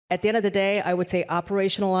At the end of the day, I would say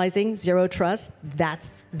operationalizing zero trust,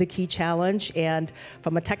 that's the key challenge. And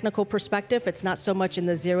from a technical perspective, it's not so much in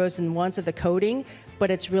the zeros and ones of the coding,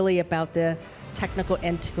 but it's really about the technical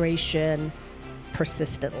integration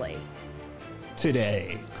persistently.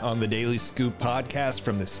 Today on the Daily Scoop podcast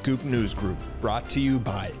from the Scoop News Group, brought to you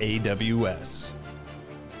by AWS.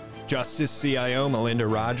 Justice CIO Melinda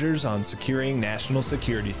Rogers on securing national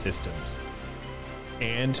security systems.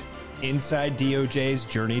 And inside DOJ's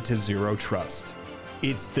journey to zero trust.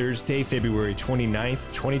 It's Thursday, February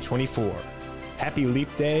 29th, 2024. Happy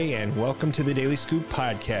Leap Day and welcome to the Daily Scoop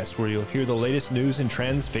podcast, where you'll hear the latest news and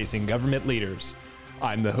trends facing government leaders.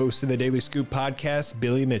 I'm the host of the Daily Scoop podcast,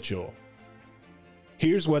 Billy Mitchell.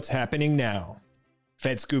 Here's what's happening now.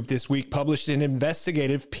 FedScoop this week published an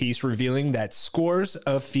investigative piece revealing that scores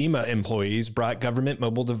of FEMA employees brought government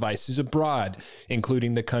mobile devices abroad,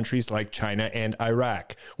 including to countries like China and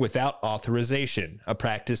Iraq, without authorization, a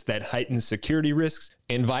practice that heightens security risks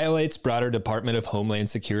and violates broader Department of Homeland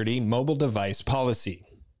Security mobile device policy.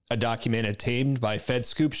 A document obtained by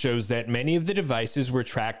FedScoop shows that many of the devices were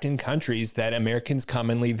tracked in countries that Americans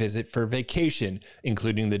commonly visit for vacation,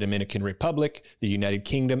 including the Dominican Republic, the United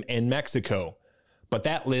Kingdom, and Mexico. But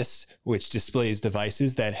that list, which displays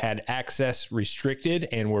devices that had access restricted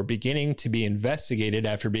and were beginning to be investigated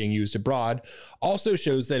after being used abroad, also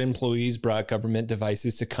shows that employees brought government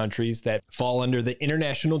devices to countries that fall under the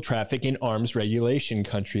International Traffic in Arms Regulation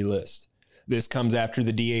country list. This comes after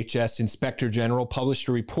the DHS Inspector General published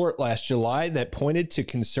a report last July that pointed to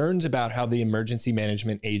concerns about how the Emergency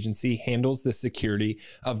Management Agency handles the security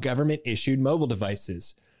of government-issued mobile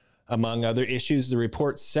devices. Among other issues, the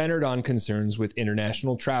report centered on concerns with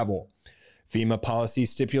international travel. FEMA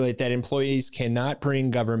policies stipulate that employees cannot bring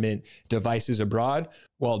government devices abroad,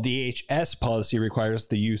 while DHS policy requires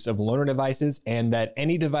the use of loaner devices and that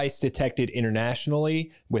any device detected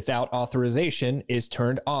internationally without authorization is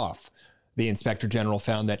turned off. The Inspector General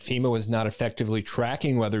found that FEMA was not effectively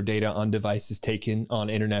tracking whether data on devices taken on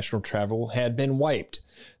international travel had been wiped.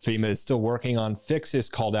 FEMA is still working on fixes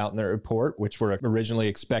called out in the report, which were originally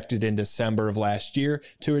expected in December of last year,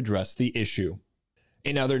 to address the issue.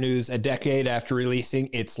 In other news, a decade after releasing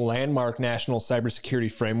its landmark National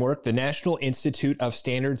Cybersecurity Framework, the National Institute of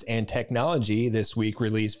Standards and Technology this week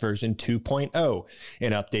released version 2.0,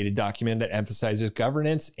 an updated document that emphasizes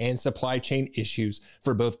governance and supply chain issues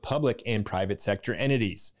for both public and private sector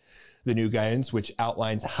entities. The new guidance, which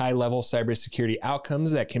outlines high-level cybersecurity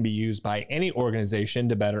outcomes that can be used by any organization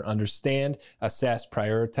to better understand, assess,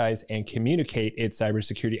 prioritize, and communicate its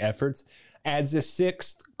cybersecurity efforts, adds a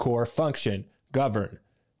sixth core function: govern,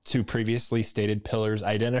 to previously stated pillars: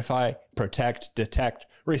 identify, protect, detect,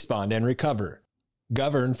 respond, and recover.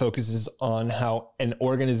 Govern focuses on how an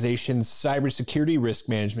organization's cybersecurity risk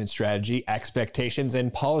management strategy, expectations,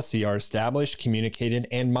 and policy are established, communicated,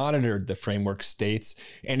 and monitored, the framework states,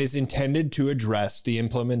 and is intended to address the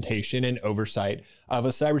implementation and oversight of a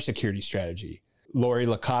cybersecurity strategy. Lori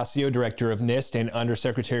Locascio, Director of NIST and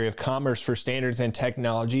Undersecretary of Commerce for Standards and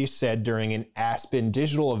Technology, said during an Aspen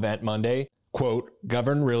Digital event Monday, quote,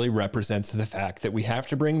 "Govern really represents the fact that we have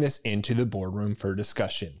to bring this into the boardroom for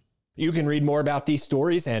discussion." You can read more about these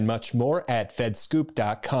stories and much more at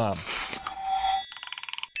fedscoop.com.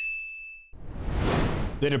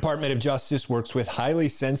 The Department of Justice works with highly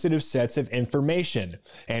sensitive sets of information,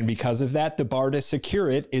 and because of that, the bar to secure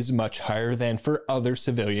it is much higher than for other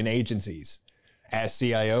civilian agencies. As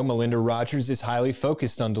CIO, Melinda Rogers is highly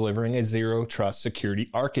focused on delivering a zero-trust security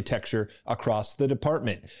architecture across the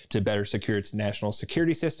department to better secure its national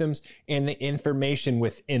security systems and the information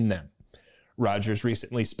within them. Rogers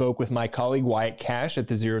recently spoke with my colleague Wyatt Kash at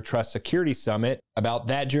the Zero Trust Security Summit about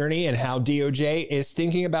that journey and how DOJ is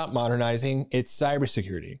thinking about modernizing its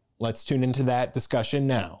cybersecurity. Let's tune into that discussion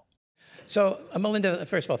now. So, Melinda,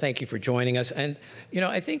 first of all, thank you for joining us. And,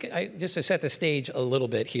 I think just to set the stage a little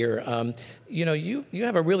bit here, you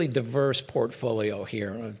have a really diverse portfolio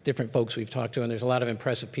here of different folks we've talked to, and there's a lot of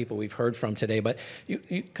impressive people we've heard from today. But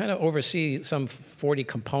you kind of oversee some 40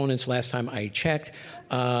 components last time I checked,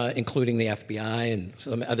 including the FBI and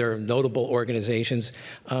some other notable organizations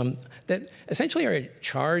that essentially are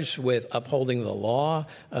charged with upholding the law,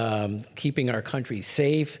 keeping our country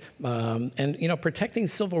safe, and, protecting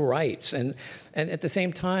civil rights And at the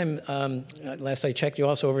same time, last I checked, you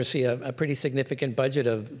also oversee a pretty significant budget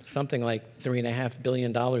of something like $3.5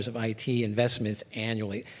 billion of IT investments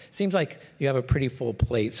annually. Seems like you have a pretty full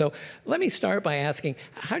plate. So let me start by asking,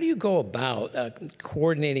 how do you go about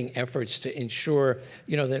coordinating efforts to ensure,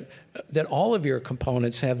 that all of your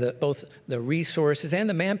components have both the resources and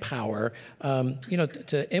the manpower,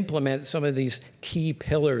 to implement some of these key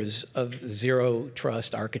pillars of zero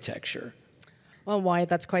trust architecture? Well, Wyatt,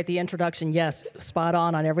 that's quite the introduction. Yes, spot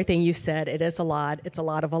on everything you said. It is a lot. It's a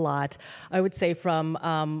lot of a lot. I would say from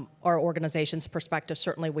our organization's perspective,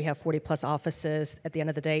 certainly we have 40 plus offices. At the end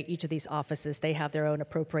of the day, each of these offices, they have their own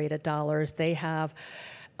appropriated dollars. They're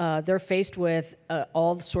faced with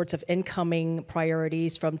all sorts of incoming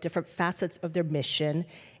priorities from different facets of their mission.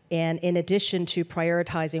 And in addition to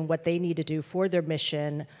prioritizing what they need to do for their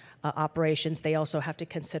mission operations, they also have to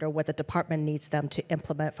consider what the department needs them to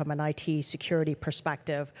implement from an IT security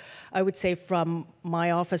perspective. I would say from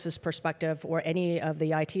my office's perspective, or any of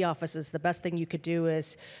the IT offices, the best thing you could do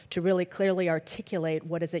is to really clearly articulate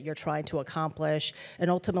what is it you're trying to accomplish,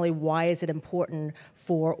 and ultimately why is it important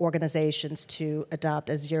for organizations to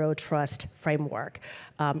adopt a zero trust framework.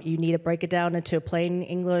 You need to break it down into plain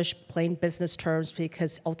English, plain business terms,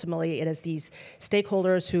 because ultimately it is these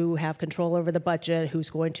stakeholders who have control over the budget,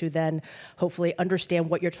 who's going to then hopefully understand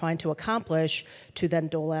what you're trying to accomplish, to then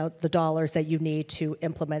dole out the dollars that you need to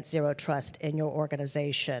implement zero trust in your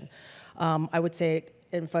organization. I would say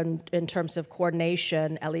in terms of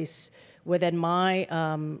coordination, at least within my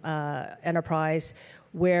enterprise,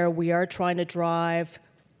 where we are trying to drive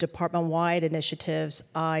department-wide initiatives,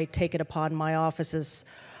 I take it upon my office's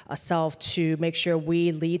self to make sure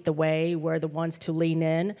we lead the way. We're the ones to lean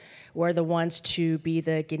in. We're the ones to be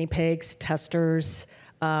the guinea pigs, testers,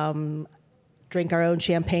 drink our own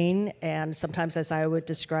champagne, and sometimes, as I would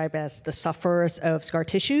describe, as the sufferers of scar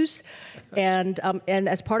tissues. And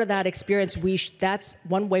as part of that experience, that's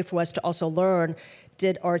one way for us to also learn,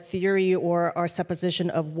 did our theory or our supposition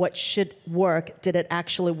of what should work, did it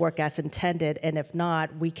actually work as intended? And if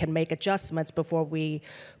not, we can make adjustments before we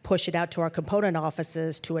push it out to our component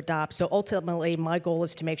offices to adopt. So ultimately, my goal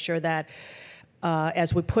is to make sure that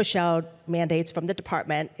as we push out mandates from the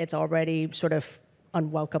department, it's already sort of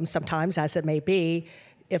unwelcome sometimes, as it may be.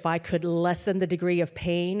 If I could lessen the degree of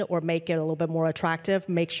pain or make it a little bit more attractive,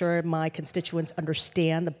 make sure my constituents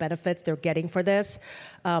understand the benefits they're getting for this,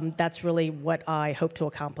 that's really what I hope to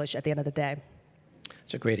accomplish at the end of the day.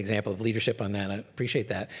 It's a great example of leadership on that. I appreciate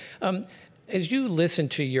that. As you listen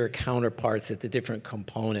to your counterparts at the different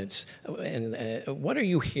components, and what are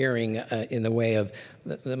you hearing in the way of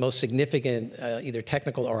the most significant either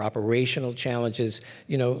technical or operational challenges,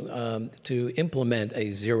 to implement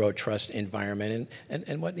a zero trust environment,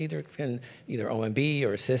 and what either OMB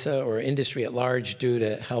or CISA or industry at large do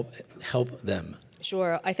to help them?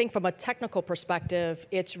 Sure. I think from a technical perspective,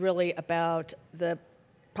 it's really about the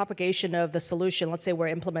propagation of the solution. Let's say we're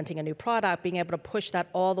implementing a new product, being able to push that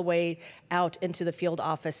all the way out into the field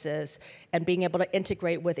offices and being able to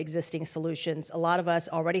integrate with existing solutions. A lot of us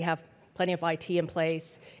already have plenty of IT in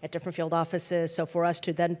place at different field offices, so for us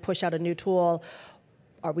to then push out a new tool,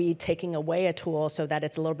 are we taking away a tool so that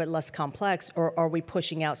it's a little bit less complex, or are we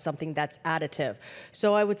pushing out something that's additive?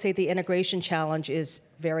 So I would say the integration challenge is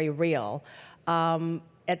very real.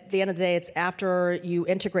 At the end of the day, it's after you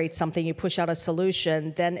integrate something, you push out a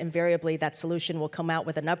solution, then invariably that solution will come out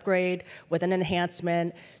with an upgrade, with an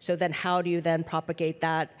enhancement. So then how do you then propagate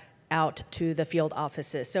that out to the field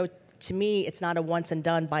offices? So to me, it's not a once and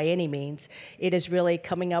done by any means. It is really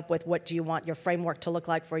coming up with what do you want your framework to look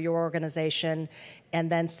like for your organization, and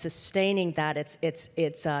then sustaining that. It's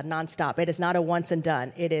nonstop. It is not a once and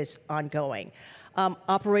done. It is ongoing.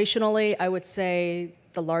 Operationally, I would say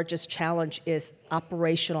the largest challenge is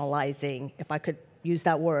operationalizing, if I could use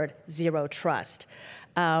that word, zero trust.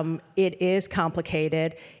 It is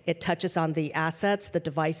complicated. It touches on the assets, the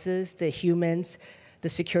devices, the humans, the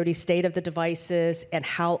security state of the devices, and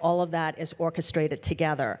how all of that is orchestrated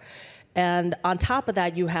together. And on top of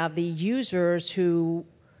that, you have the users who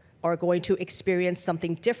are going to experience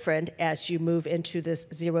something different as you move into this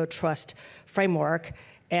zero trust framework.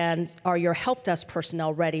 And are your help desk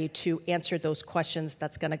personnel ready to answer those questions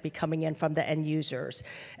that's going to be coming in from the end users?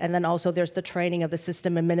 And then also there's the training of the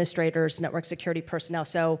system administrators, network security personnel.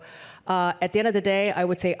 So at the end of the day, I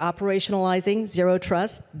would say operationalizing zero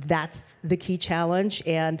trust, that's the key challenge.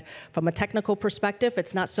 And from a technical perspective,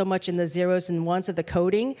 it's not so much in the zeros and ones of the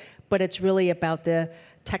coding, but it's really about the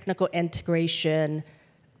technical integration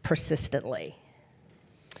persistently.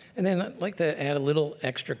 And then I'd like to add a little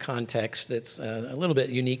extra context that's a little bit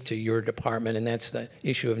unique to your department, and that's the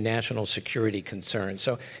issue of national security concerns.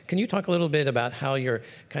 So can you talk a little bit about how you're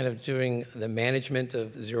kind of doing the management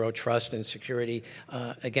of zero trust and security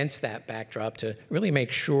against that backdrop to really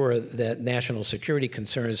make sure that national security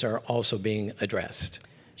concerns are also being addressed?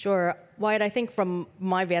 Sure. Wyatt, I think from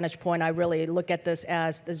my vantage point, I really look at this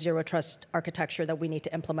as the zero trust architecture that we need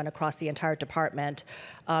to implement across the entire department.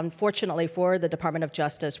 Fortunately for the Department of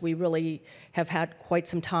Justice, we really have had quite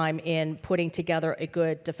some time in putting together a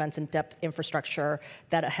good defense in depth infrastructure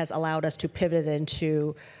that has allowed us to pivot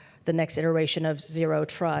into the next iteration of zero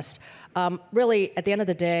trust. Really, at the end of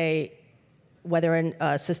the day, whether in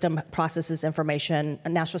system processes information,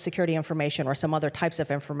 national security information, or some other types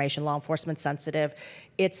of information, law enforcement sensitive,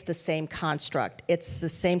 it's the same construct. It's the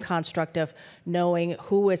same construct of knowing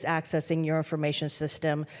who is accessing your information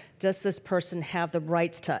system. Does this person have the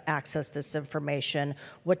rights to access this information?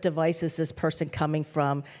 What device is this person coming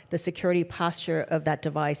from? The security posture of that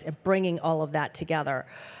device, and bringing all of that together.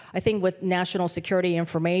 I think with national security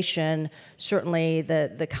information, certainly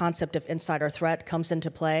the concept of insider threat comes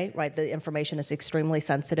into play, right? The information is extremely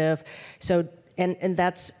sensitive. So, and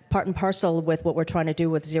that's part and parcel with what we're trying to do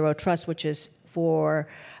with zero trust, which is for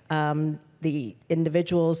the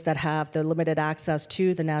individuals that have the limited access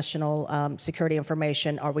to the national security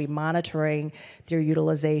information. Are we monitoring their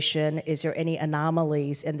utilization? Is there any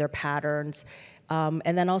anomalies in their patterns?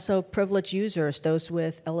 And then also privileged users, those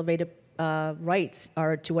with elevated rights,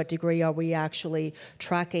 or to what degree are we actually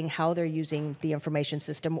tracking how they're using the information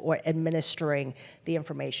system or administering the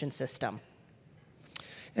information system?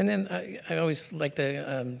 And then I always like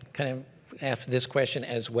to kind of ask this question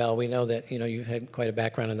as well. We know that you've had quite a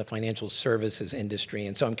background in the financial services industry,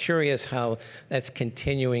 and so I'm curious how that's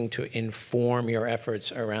continuing to inform your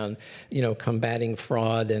efforts around combating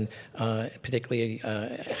fraud, and particularly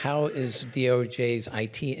how is DOJ's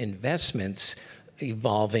IT investments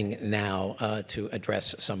evolving now to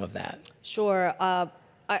address some of that? Sure.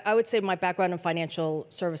 I would say my background in financial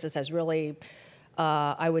services has really,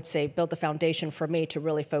 I would say, built the foundation for me to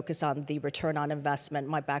really focus on the return on investment.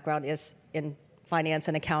 My background is in finance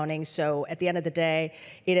and accounting, so at the end of the day,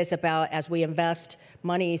 it is about, as we invest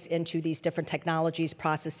monies into these different technologies,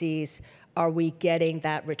 processes, are we getting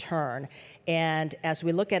that return? And as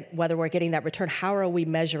we look at whether we're getting that return, how are we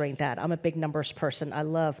measuring that? I'm a big numbers person. I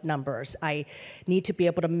love numbers. I need to be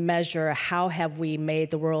able to measure how have we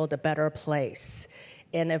made the world a better place.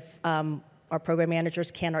 And if our program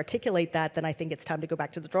managers can't articulate that, then I think it's time to go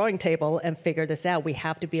back to the drawing table and figure this out. We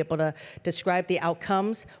have to be able to describe the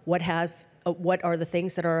outcomes, what are the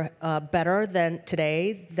things that are better than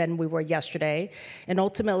today than we were yesterday. And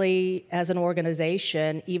ultimately, as an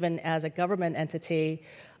organization, even as a government entity,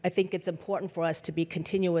 I think it's important for us to be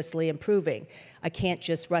continuously improving. I can't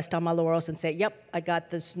just rest on my laurels and say, yep, I got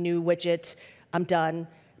this new widget, I'm done.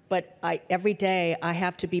 But every day, I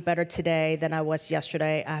have to be better today than I was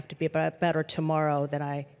yesterday. I have to be better tomorrow than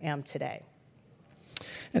I am today.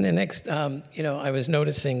 And then next, I was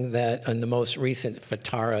noticing that on the most recent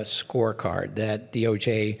FITARA scorecard that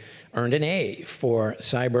DOJ earned an A for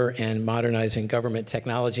cyber and modernizing government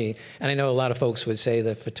technology. And I know a lot of folks would say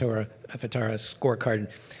the FITARA scorecard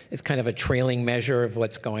is kind of a trailing measure of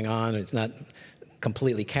what's going on. It's not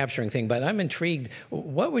completely capturing thing, but I'm intrigued.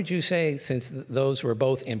 What would you say, since those were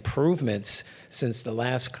both improvements since the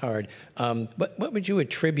last card, what would you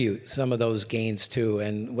attribute some of those gains to,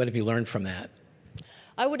 and what have you learned from that?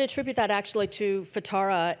 I would attribute that actually to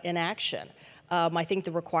FITARA in action. I think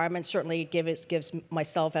the requirements certainly gives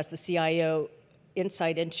myself as the CIO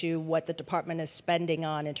insight into what the department is spending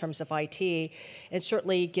on in terms of IT. It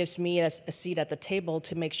certainly gives me a seat at the table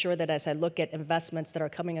to make sure that as I look at investments that are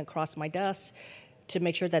coming across my desk, to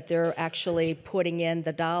make sure that they're actually putting in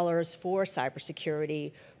the dollars for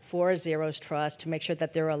cybersecurity, for Zero Trust, to make sure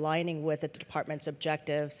that they're aligning with the department's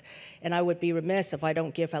objectives. And I would be remiss if I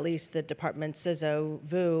don't give at least the department CISO,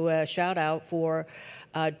 Vu, a shout out for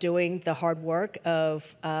doing the hard work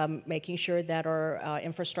of making sure that our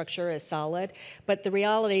infrastructure is solid. But the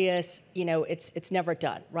reality is, it's never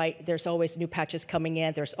done, right? There's always new patches coming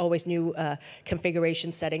in. There's always new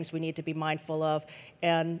configuration settings we need to be mindful of.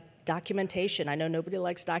 And documentation. I know nobody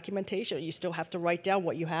likes documentation. You still have to write down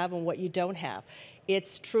what you have and what you don't have.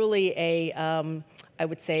 It's truly I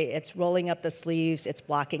would say it's rolling up the sleeves, it's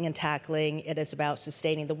blocking and tackling, it is about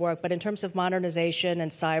sustaining the work. But in terms of modernization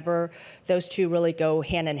and cyber, those two really go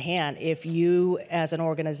hand in hand. If you as an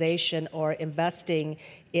organization are investing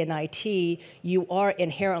in IT, you are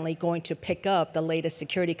inherently going to pick up the latest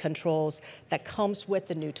security controls that comes with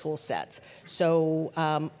the new tool sets. So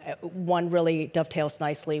one really dovetails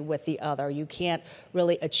nicely with the other. You can't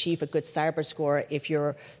really achieve a good cyber score if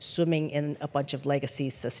you're swimming in a bunch of legacy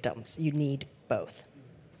systems. You need both.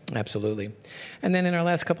 Absolutely. And then in our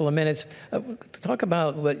last couple of minutes, talk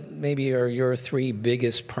about what maybe are your three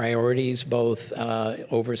biggest priorities, both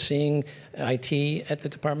overseeing IT at the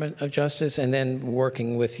Department of Justice and then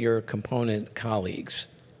working with your component colleagues.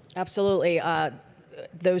 Absolutely.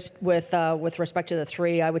 Those with respect to the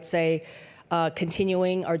three, I would say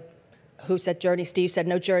continuing our who said journey? Steve said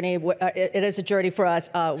no journey. It is a journey for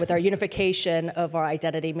us with our unification of our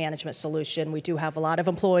identity management solution. We do have a lot of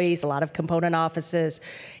employees, a lot of component offices,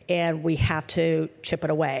 and we have to chip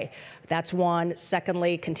it away. That's one.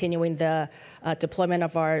 Secondly, continuing the deployment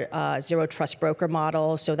of our zero trust broker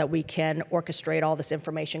model so that we can orchestrate all this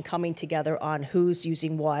information coming together on who's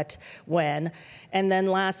using what, when. And then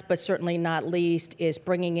last but certainly not least is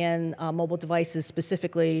bringing in mobile devices,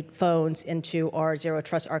 specifically phones, into our zero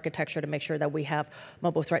trust architecture to make sure that we have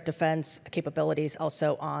mobile threat defense capabilities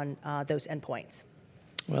also on those endpoints.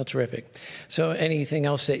 Well, terrific. So anything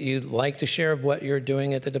else that you'd like to share of what you're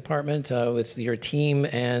doing at the department with your team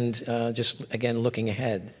and just, again, looking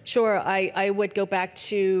ahead? Sure. I would go back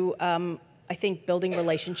to I think building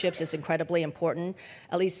relationships is incredibly important.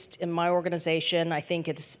 At least in my organization, I think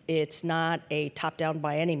it's not a top-down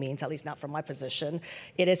by any means, at least not from my position.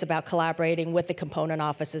 It is about collaborating with the component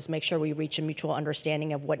offices, make sure we reach a mutual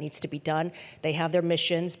understanding of what needs to be done. They have their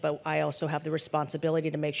missions, but I also have the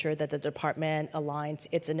responsibility to make sure that the department aligns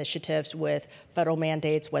its initiatives with federal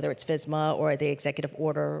mandates, whether it's FISMA or the Executive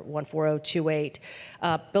Order 14028.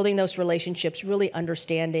 Building those relationships, really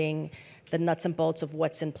understanding the nuts and bolts of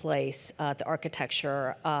what's in place, the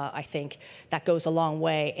architecture, I think that goes a long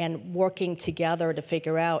way. And working together to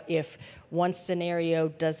figure out if one scenario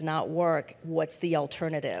does not work, what's the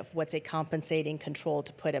alternative? What's a compensating control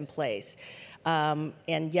to put in place?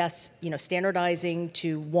 And yes, standardizing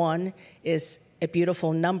to one is a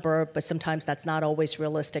beautiful number, but sometimes that's not always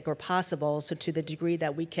realistic or possible. So to the degree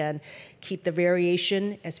that we can keep the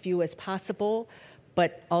variation as few as possible,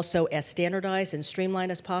 but also as standardized and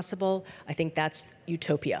streamlined as possible, I think that's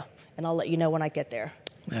utopia. And I'll let you know when I get there.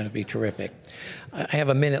 That'd be terrific. I have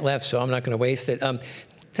a minute left, so I'm not going to waste it.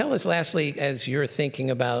 Tell us lastly, as you're thinking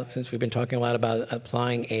about, since we've been talking a lot about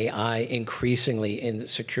applying AI increasingly in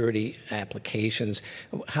security applications,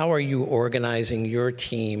 how are you organizing your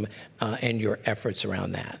team and your efforts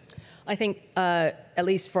around that? I think, at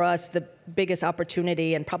least for us, the biggest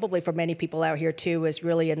opportunity, and probably for many people out here too, is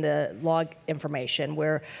really in the log information.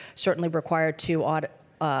 We're certainly required to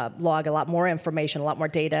log a lot more information, a lot more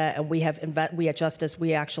data, and we at Justice,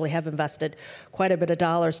 we actually have invested quite a bit of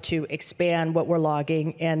dollars to expand what we're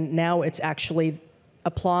logging, and now it's actually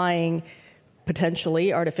applying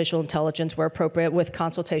potentially artificial intelligence where appropriate with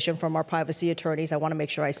consultation from our privacy attorneys. I want to make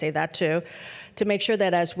sure I say that too, to make sure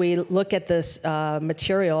that as we look at this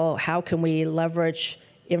material, how can we leverage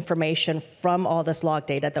information from all this log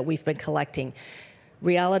data that we've been collecting?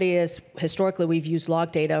 Reality is, historically, we've used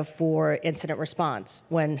log data for incident response.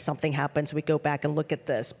 When something happens, we go back and look at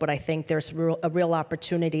this. But I think there's a real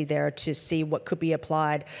opportunity there to see what could be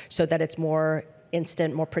applied so that it's more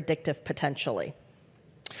instant, more predictive potentially.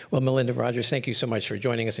 Well, Melinda Rogers, thank you so much for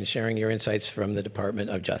joining us and sharing your insights from the Department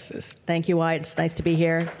of Justice. Thank you, Wyatt. It's nice to be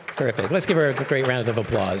here. Terrific. Let's give her a great round of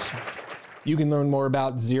applause. You can learn more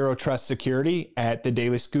about Zero Trust Security at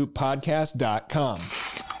thedailyscooppodcast.com.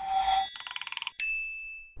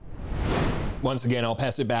 Once again, I'll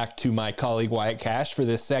pass it back to my colleague Wyatt Kash for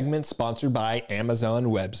this segment sponsored by Amazon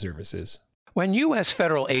Web Services. When U.S.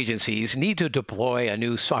 federal agencies need to deploy a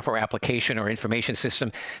new software application or information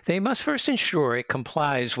system, they must first ensure it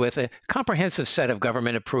complies with a comprehensive set of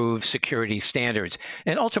government-approved security standards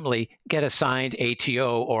and ultimately get assigned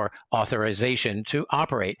ATO or authorization to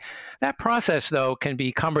operate. That process, though, can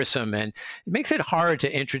be cumbersome and it makes it hard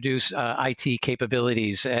to introduce IT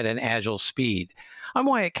capabilities at an agile speed. I'm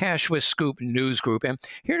Wyatt Kash with Scoop News Group, and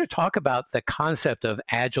here to talk about the concept of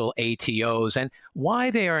agile ATOs and why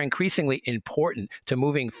they are increasingly important to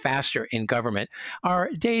moving faster in government are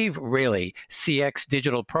Dave Raley, CX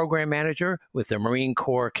Digital Program Manager with the Marine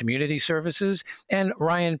Corps Community Services, and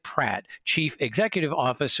Ryan Pratt, Chief Executive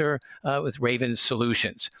Officer with Raven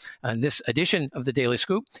Solutions. And this edition of the Daily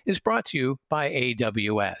Scoop is brought to you by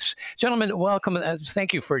AWS. Gentlemen, welcome.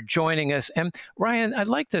 Thank you for joining us. And Ryan, I'd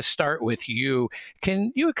like to start with you.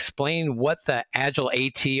 Can you explain what the Agile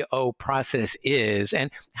ATO process is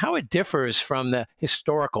and how it differs from the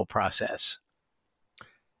historical process?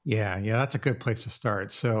 Yeah, that's a good place to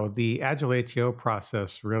start. So the Agile ATO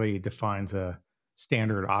process really defines a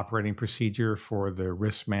standard operating procedure for the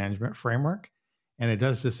risk management framework. And it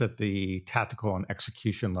does this at the tactical and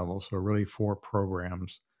execution level. So really 4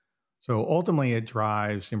 programs. So ultimately, it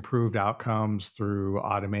drives improved outcomes through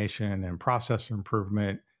automation and process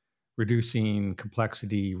improvement, reducing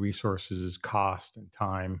complexity, resources, cost, and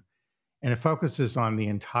time. And it focuses on the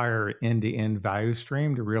entire end-to-end value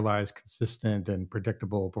stream to realize consistent and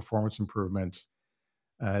predictable performance improvements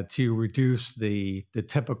to reduce the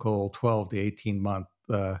typical 12 to 18-month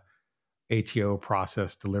ATO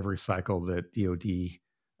process delivery cycle that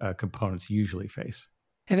DoD components usually face.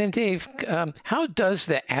 And then, Dave, how does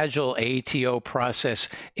the Agile ATO process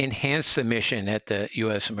enhance the mission at the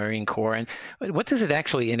U.S. Marine Corps? And what does it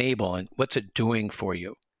actually enable, and what's it doing for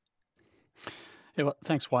you? Yeah, well,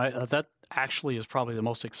 thanks, Wyatt. That actually is probably the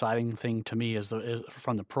most exciting thing to me is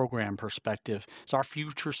from the program perspective. So our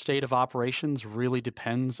future state of operations really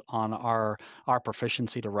depends on our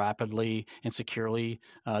proficiency to rapidly and securely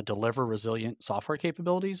deliver resilient software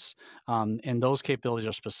capabilities. And those capabilities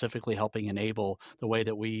are specifically helping enable the way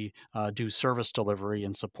that we do service delivery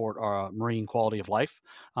and support our marine quality of life.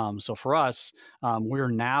 So for us,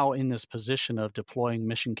 we're now in this position of deploying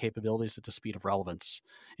mission capabilities at the speed of relevance.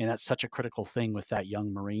 And that's such a critical thing with that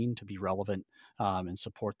young Marine to be relevant and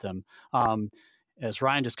support them. As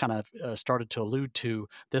Ryan just kind of started to allude to,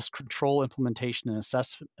 this control implementation and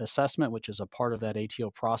assessment, which is a part of that ATO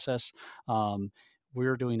process,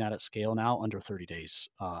 we're doing that at scale now under 30 days,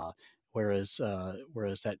 whereas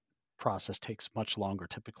that process takes much longer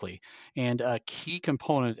typically. And a key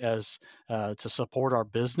component as to support our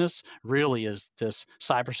business really is this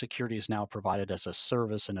cybersecurity is now provided as a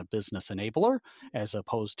service and a business enabler as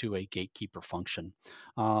opposed to a gatekeeper function.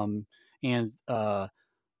 And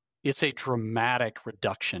it's a dramatic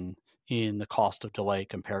reduction in the cost of delay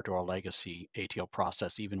compared to our legacy ATO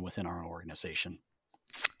process, even within our organization.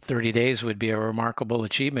 30 days would be a remarkable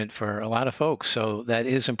achievement for a lot of folks. So that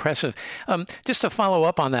is impressive. Just to follow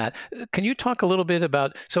up on that, can you talk a little bit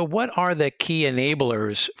about, so what are the key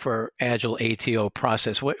enablers for Agile ATO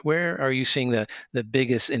process? Where are you seeing the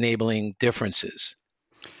biggest enabling differences?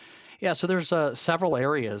 Yeah, so there's several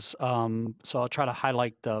areas. So I'll try to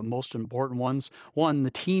highlight the most important ones. One, the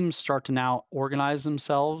teams start to now organize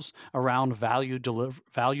themselves around value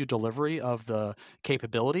delivery of the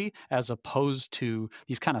capability, as opposed to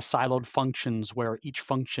these kind of siloed functions where each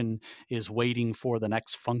function is waiting for the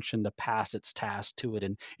next function to pass its task to it,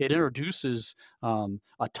 and it introduces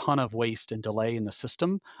a ton of waste and delay in the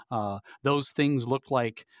system. Those things look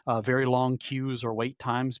like very long queues or wait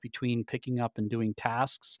times between picking up and doing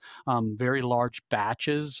tasks. Very large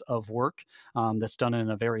batches of work that's done in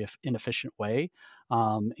a very inefficient way.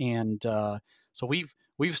 So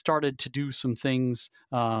we've started to do some things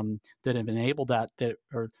that have enabled that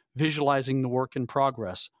are visualizing the work in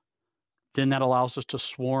progress. Then that allows us to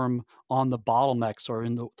swarm on the bottlenecks or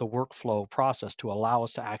in the workflow process to allow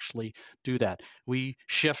us to actually do that. We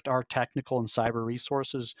shift our technical and cyber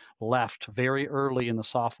resources left very early in the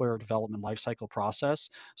software development lifecycle process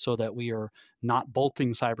so that we are not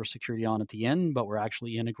bolting cybersecurity on at the end, but we're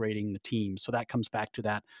actually integrating the teams. So that comes back to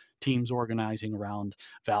that teams organizing around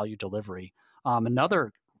value delivery.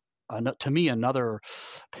 To me, another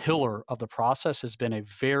pillar of the process has been a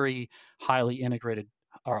very highly integrated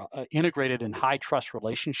and high trust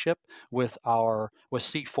relationship with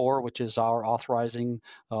C4, which is our authorizing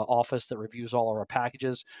office that reviews all of our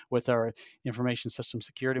packages, with our information system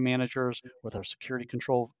security managers, with our security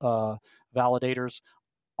control validators.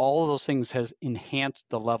 All of those things has enhanced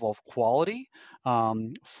the level of quality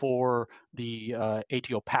for the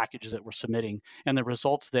ATO packages that we're submitting, and the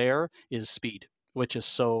results there is speed, which is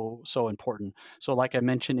so important. So like I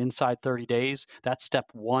mentioned, inside 30 days, that's step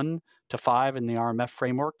 1 to 5 in the RMF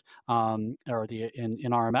framework, in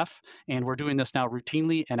RMF. And we're doing this now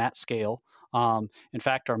routinely and at scale. In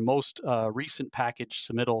fact, our most recent package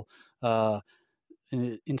submittal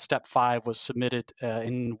in step 5 was submitted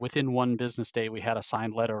within 1 business day. We had a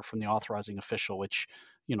signed letter from the authorizing official, which,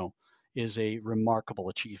 is a remarkable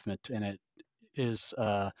achievement, and it is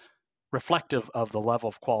reflective of the level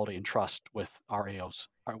of quality and trust with our AOs,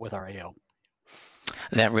 with our AO.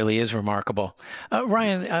 That really is remarkable.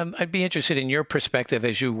 Ryan, I'd be interested in your perspective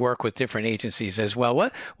as you work with different agencies as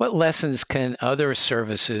well. What lessons can other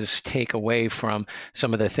services take away from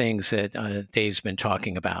some of the things that Dave's been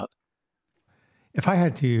talking about? If I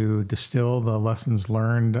had to distill the lessons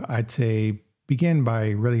learned, I'd say begin by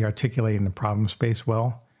really articulating the problem space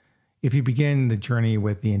well. If you begin the journey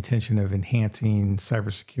with the intention of enhancing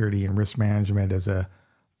cybersecurity and risk management as a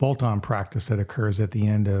bolt-on practice that occurs at the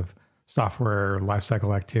end of software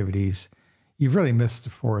lifecycle activities, you've really missed the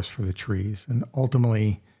forest for the trees. And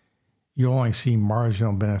ultimately, you'll only see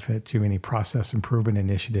marginal benefit to any process improvement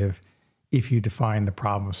initiative if you define the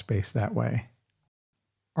problem space that way.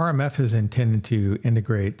 RMF is intended to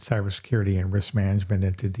integrate cybersecurity and risk management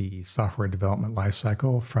into the software development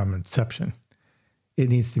lifecycle from inception. It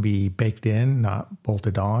needs to be baked in, not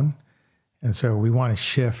bolted on. And so we want to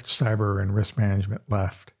shift cyber and risk management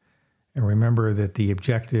left. And remember that the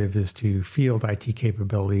objective is to field IT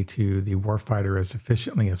capability to the warfighter as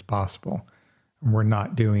efficiently as possible. And we're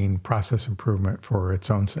not doing process improvement for its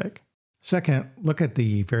own sake. Second, look at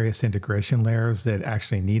the various integration layers that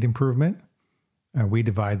actually need improvement. We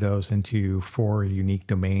divide those into 4 unique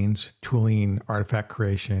domains: tooling, artifact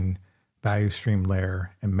creation, value stream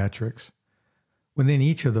layer, and metrics. Within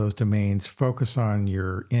each of those domains, focus on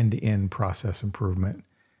your end-to-end process improvement.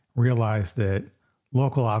 Realize that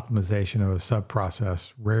local optimization of a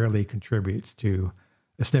sub-process rarely contributes to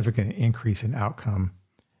a significant increase in outcome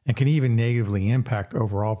and can even negatively impact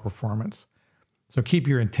overall performance. So keep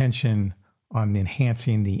your intention on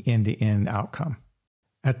enhancing the end-to-end outcome.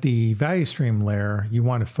 At the value stream layer, you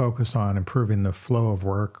want to focus on improving the flow of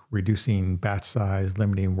work, reducing batch size,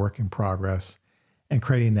 limiting work in progress, and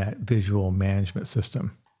creating that visual management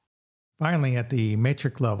system. Finally, at the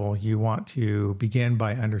matrix level, you want to begin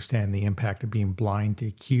by understanding the impact of being blind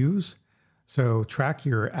to queues. So track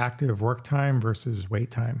your active work time versus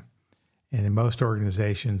wait time. And in most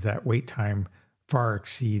organizations, that wait time far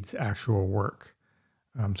exceeds actual work.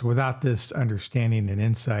 So without this understanding and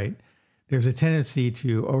insight, there's a tendency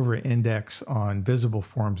to over-index on visible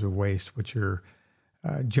forms of waste, which are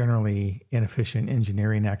generally inefficient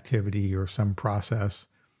engineering activity or some process.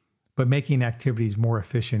 But making activities more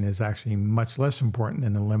efficient is actually much less important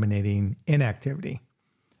than eliminating inactivity.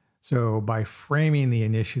 So by framing the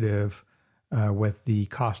initiative with the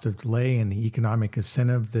cost of delay and the economic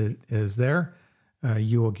incentive that is there,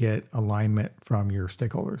 you will get alignment from your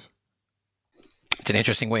stakeholders. It's an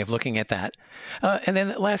interesting way of looking at that. And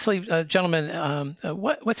then lastly, gentlemen,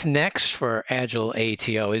 what's next for Agile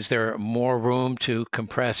ATO? Is there more room to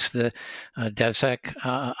compress the DevSec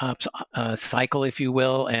ops cycle, if you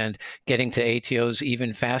will, and getting to ATOs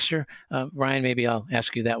even faster? Ryan, maybe I'll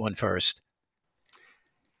ask you that one first.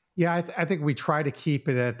 Yeah, I think we try to keep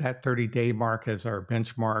it at that 30-day mark as our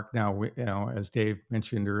benchmark. Now, as Dave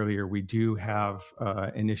mentioned earlier, we do have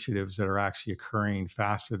initiatives that are actually occurring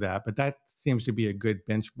faster than that, but that seems to be a good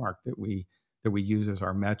benchmark that we use as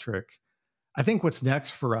our metric. I think what's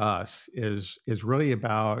next for us is really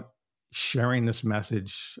about sharing this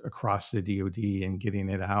message across the DoD and getting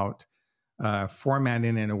it out,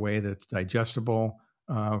 formatting in a way that's digestible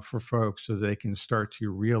for folks so they can start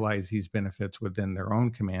to realize these benefits within their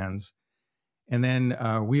own commands. And then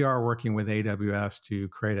we are working with AWS to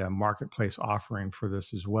create a marketplace offering for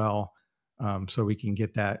this as well, so we can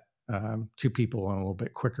get that to people a little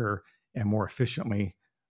bit quicker and more efficiently.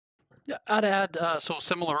 Yeah, I'd add, so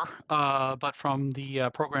similar, but from the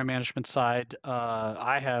program management side,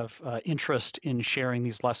 I have interest in sharing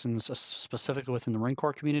these lessons specifically within the Marine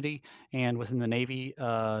Corps community and within the Navy,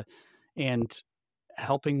 and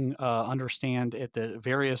helping understand at the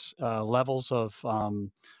various levels of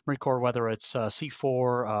Marine Corps, whether it's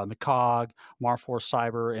C4, MCOG, MARFOR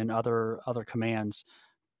Cyber, and other commands,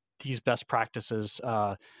 these best practices.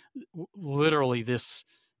 Literally, this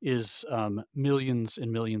is millions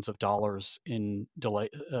and millions of dollars in delay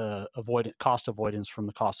cost avoidance from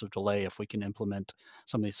the cost of delay if we can implement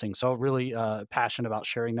some of these things. So really passionate about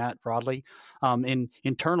sharing that broadly. And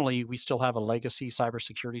internally, we still have a legacy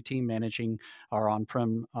cybersecurity team managing our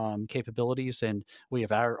on-prem capabilities, and we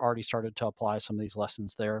have already started to apply some of these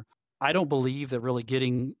lessons there. I don't believe that really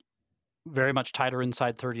getting very much tighter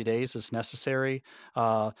inside 30 days is necessary.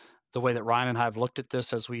 the way that Ryan and I have looked at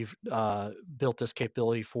this as we've built this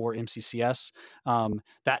capability for MCCS,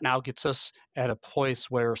 that now gets us at a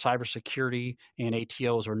place where cybersecurity and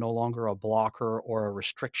ATOs are no longer a blocker or a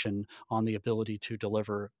restriction on the ability to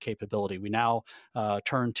deliver capability. We now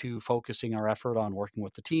turn to focusing our effort on working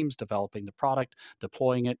with the teams, developing the product,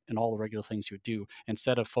 deploying it, and all the regular things you do,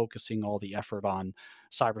 instead of focusing all the effort on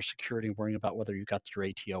cybersecurity and worrying about whether you got your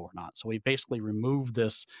ATO or not. So we basically removed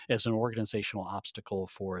this as an organizational obstacle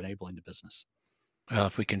for enabling the business. Well,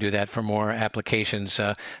 if we can do that for more applications,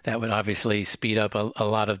 that would obviously speed up a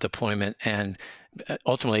lot of deployment and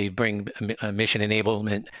ultimately bring mission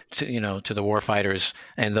enablement to the warfighters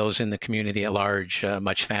and those in the community at large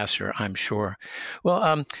much faster, I'm sure.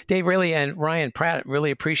 Well, Dave Raley and Ryan Pratt,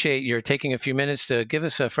 really appreciate your taking a few minutes to give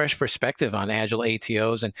us a fresh perspective on Agile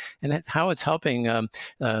ATOs and how it's helping,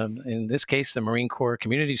 in this case, the Marine Corps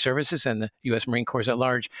Community Services and the U.S. Marine Corps at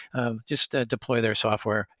large, just deploy their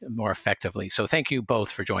software more effectively. So thank you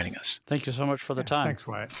both for joining us. Thank you so much for the time. Thanks,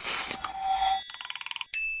 Wyatt.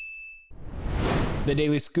 The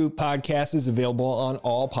Daily Scoop podcast is available on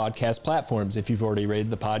all podcast platforms. If you've already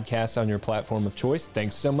rated the podcast on your platform of choice,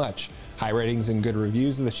 thanks so much. High ratings and good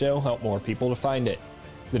reviews of the show help more people to find it.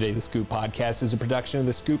 The Daily Scoop podcast is a production of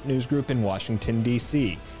the Scoop News Group in Washington,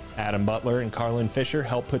 D.C. Adam Butler and Carlin Fisher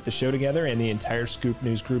help put the show together, and the entire Scoop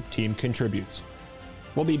News Group team contributes.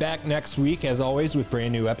 We'll be back next week, as always, with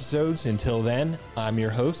brand new episodes. Until then, I'm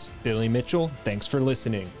your host, Billy Mitchell. Thanks for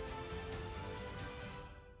listening.